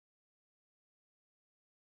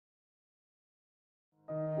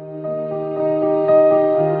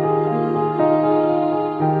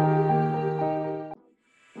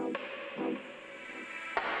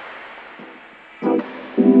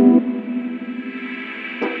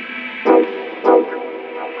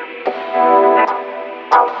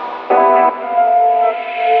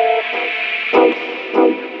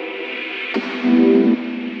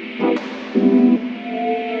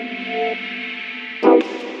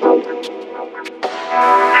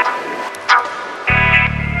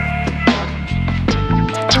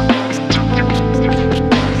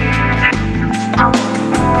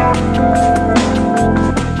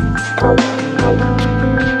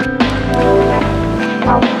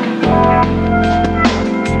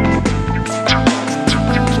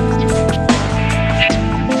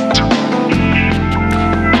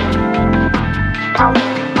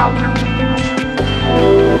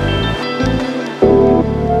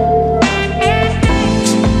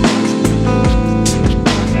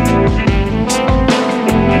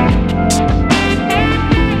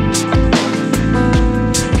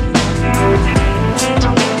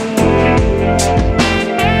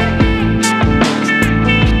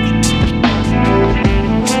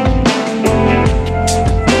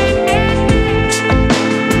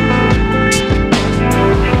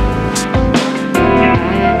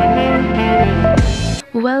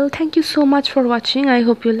Well, thank you so much for watching. I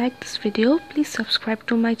hope you liked this video. Please subscribe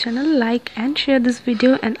to my channel, like and share this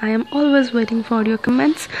video, and I am always waiting for your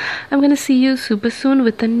comments. I'm gonna see you super soon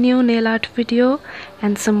with a new nail art video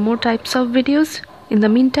and some more types of videos. In the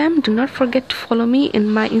meantime, do not forget to follow me in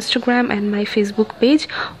my Instagram and my Facebook page.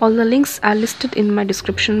 All the links are listed in my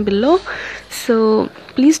description below, so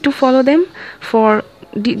please do follow them for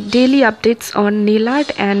daily updates on nail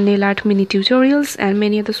art and nail art mini tutorials and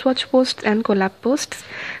many other swatch posts and collab posts.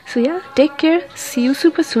 So yeah, take care, see you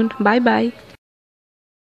super soon, bye bye.